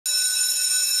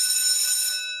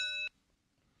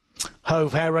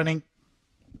Hove Hare running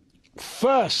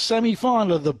first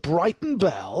semi-final of the Brighton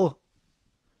BELLE.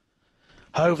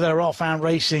 Hove there offhand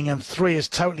racing, and 3 has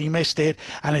totally missed it,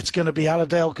 and it's going to be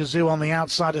Allerdale Kazoo on the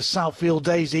outside of Southfield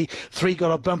Daisy. 3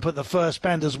 got a bump at the first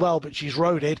bend as well, but she's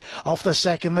rode it. Off the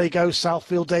second they go,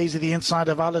 Southfield Daisy the inside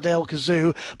of Allerdale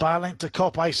Kazoo by a length to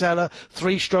Copeye Seller.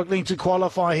 3 struggling to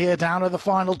qualify here down to the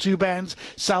final 2 bends.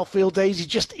 Southfield Daisy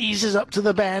just eases up to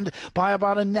the bend by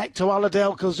about a neck to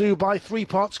Allerdale Kazoo by 3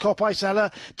 parts Copeye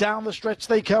Seller. Down the stretch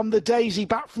they come, the Daisy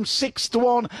back from 6 to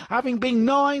 1, having been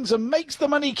 9s, and makes the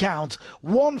money count.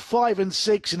 1, 5 and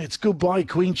 6, and it's goodbye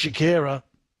Queen Shakira.